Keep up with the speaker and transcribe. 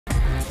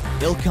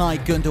İlkay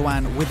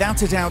Gündogan,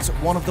 without a doubt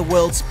one of the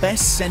world's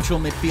best central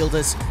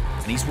midfielders,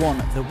 and he's one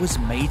that was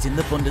made in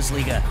the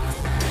Bundesliga.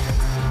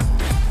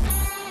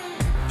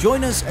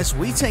 Join us as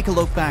we take a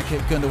look back at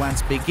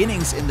Gündogan's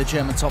beginnings in the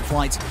German top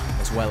flight,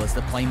 as well as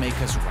the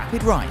playmaker's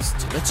rapid rise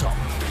to the top.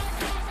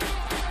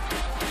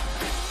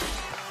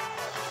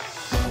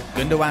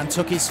 Gündogan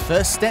took his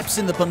first steps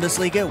in the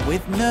Bundesliga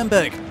with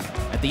Nürnberg.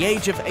 At the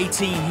age of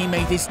 18, he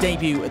made his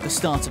debut at the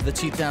start of the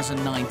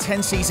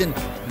 2009-10 season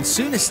and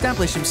soon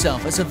established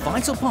himself as a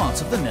vital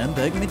part of the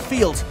Nürnberg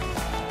midfield.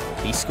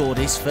 He scored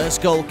his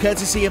first goal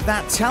courtesy of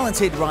that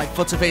talented right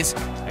foot of his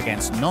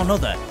against none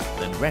other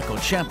than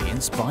record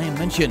champions Bayern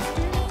München.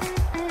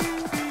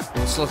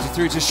 Ball slotted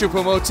through to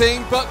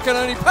Choupo-Moting, but can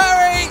only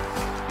parry,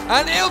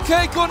 and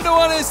Ilkay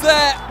Gündogan is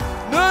there.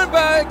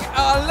 Nürnberg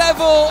are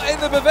level in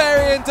the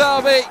Bavarian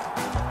derby,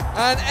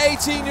 and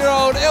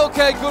 18-year-old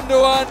Ilkay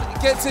Gündogan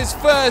gets his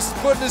first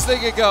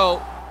Bundesliga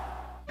goal.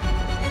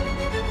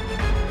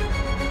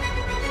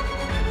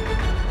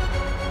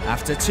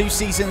 After 2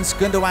 seasons,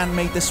 Gündogan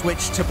made the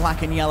switch to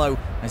black and yellow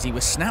as he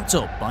was snapped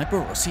up by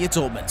Borussia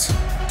Dortmund.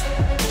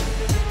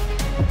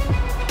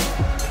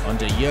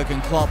 Under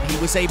Jurgen Klopp, he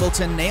was able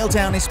to nail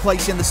down his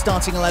place in the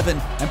starting 11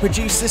 and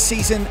produce a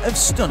season of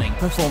stunning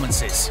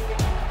performances.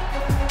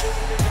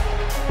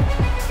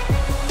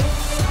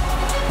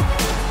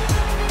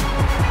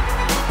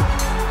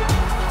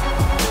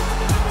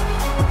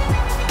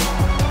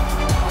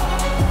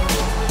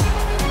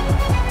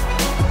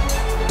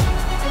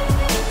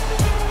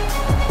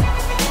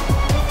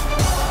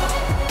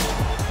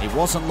 It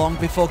wasn't long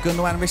before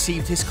Gündogan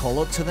received his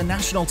call-up to the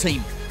national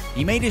team.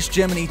 He made his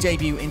Germany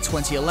debut in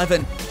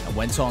 2011 and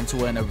went on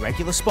to earn a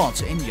regular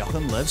spot in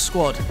Joachim Löw's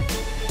squad.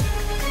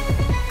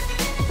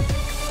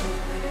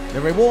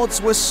 The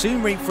rewards were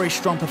soon reaped for his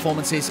strong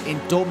performances in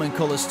Dortmund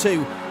colours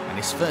too, and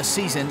his first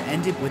season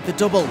ended with the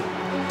double.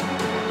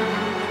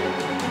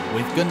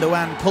 With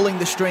Gündogan pulling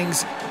the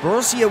strings,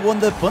 Borussia won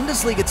the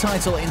Bundesliga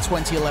title in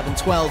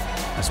 2011-12,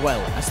 as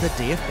well as the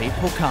DFB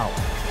Pokal.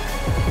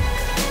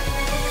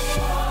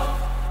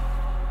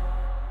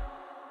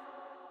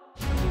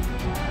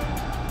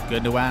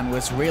 Gündogan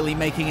was really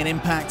making an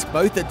impact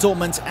both at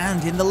Dortmund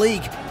and in the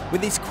league.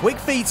 With his quick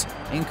feet,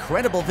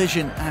 incredible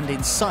vision and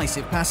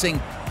incisive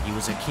passing, he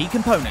was a key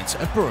component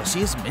of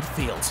Borussia's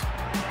midfield.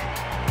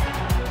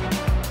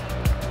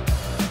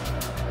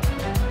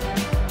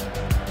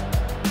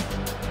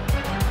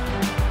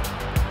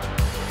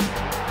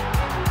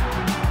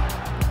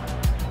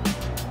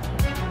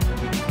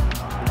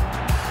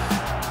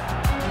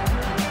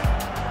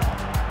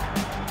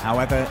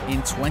 However,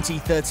 in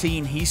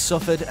 2013 he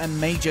suffered a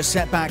major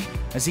setback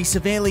as he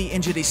severely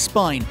injured his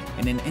spine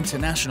in an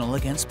international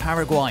against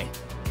Paraguay.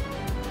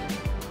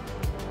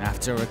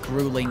 After a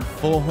grueling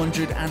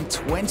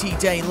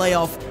 420-day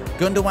layoff,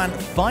 Gündogan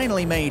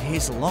finally made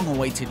his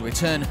long-awaited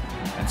return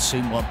and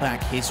soon won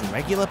back his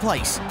regular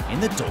place in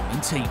the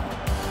Dortmund team.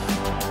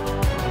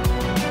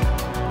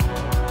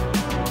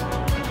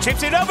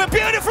 Chips it over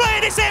beautifully,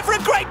 and it's in for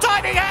a great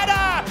diving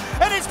header,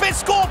 and it's been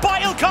scored by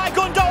Ilkay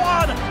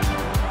Gündogan.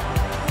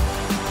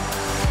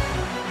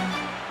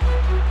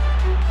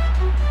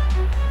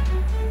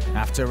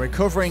 After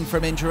recovering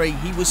from injury,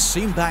 he was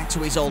soon back to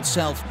his old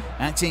self,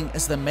 acting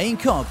as the main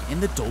cog in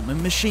the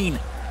Dortmund machine.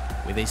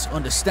 With his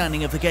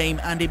understanding of the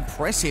game and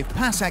impressive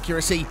pass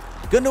accuracy,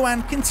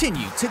 Gündogan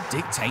continued to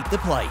dictate the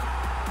play.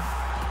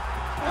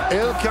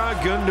 Ilkay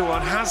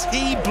Gündogan, has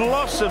he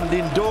blossomed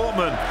in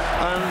Dortmund?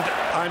 And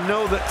I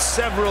know that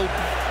several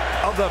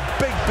other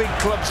big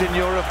clubs in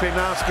Europe are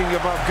asking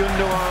about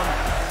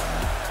Gündogan.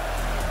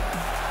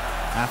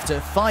 After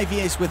 5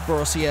 years with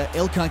Borussia,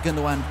 Ilkay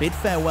Gündogan bid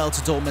farewell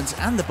to Dortmund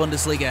and the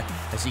Bundesliga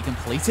as he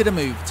completed a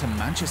move to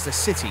Manchester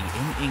City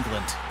in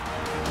England.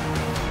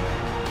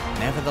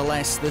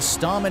 Nevertheless, the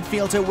star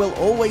midfielder will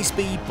always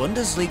be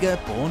Bundesliga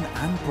born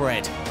and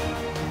bred.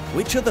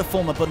 Which other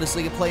former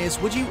Bundesliga players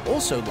would you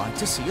also like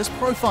to see us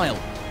profile?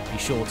 Be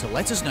sure to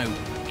let us know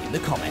in the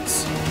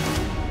comments.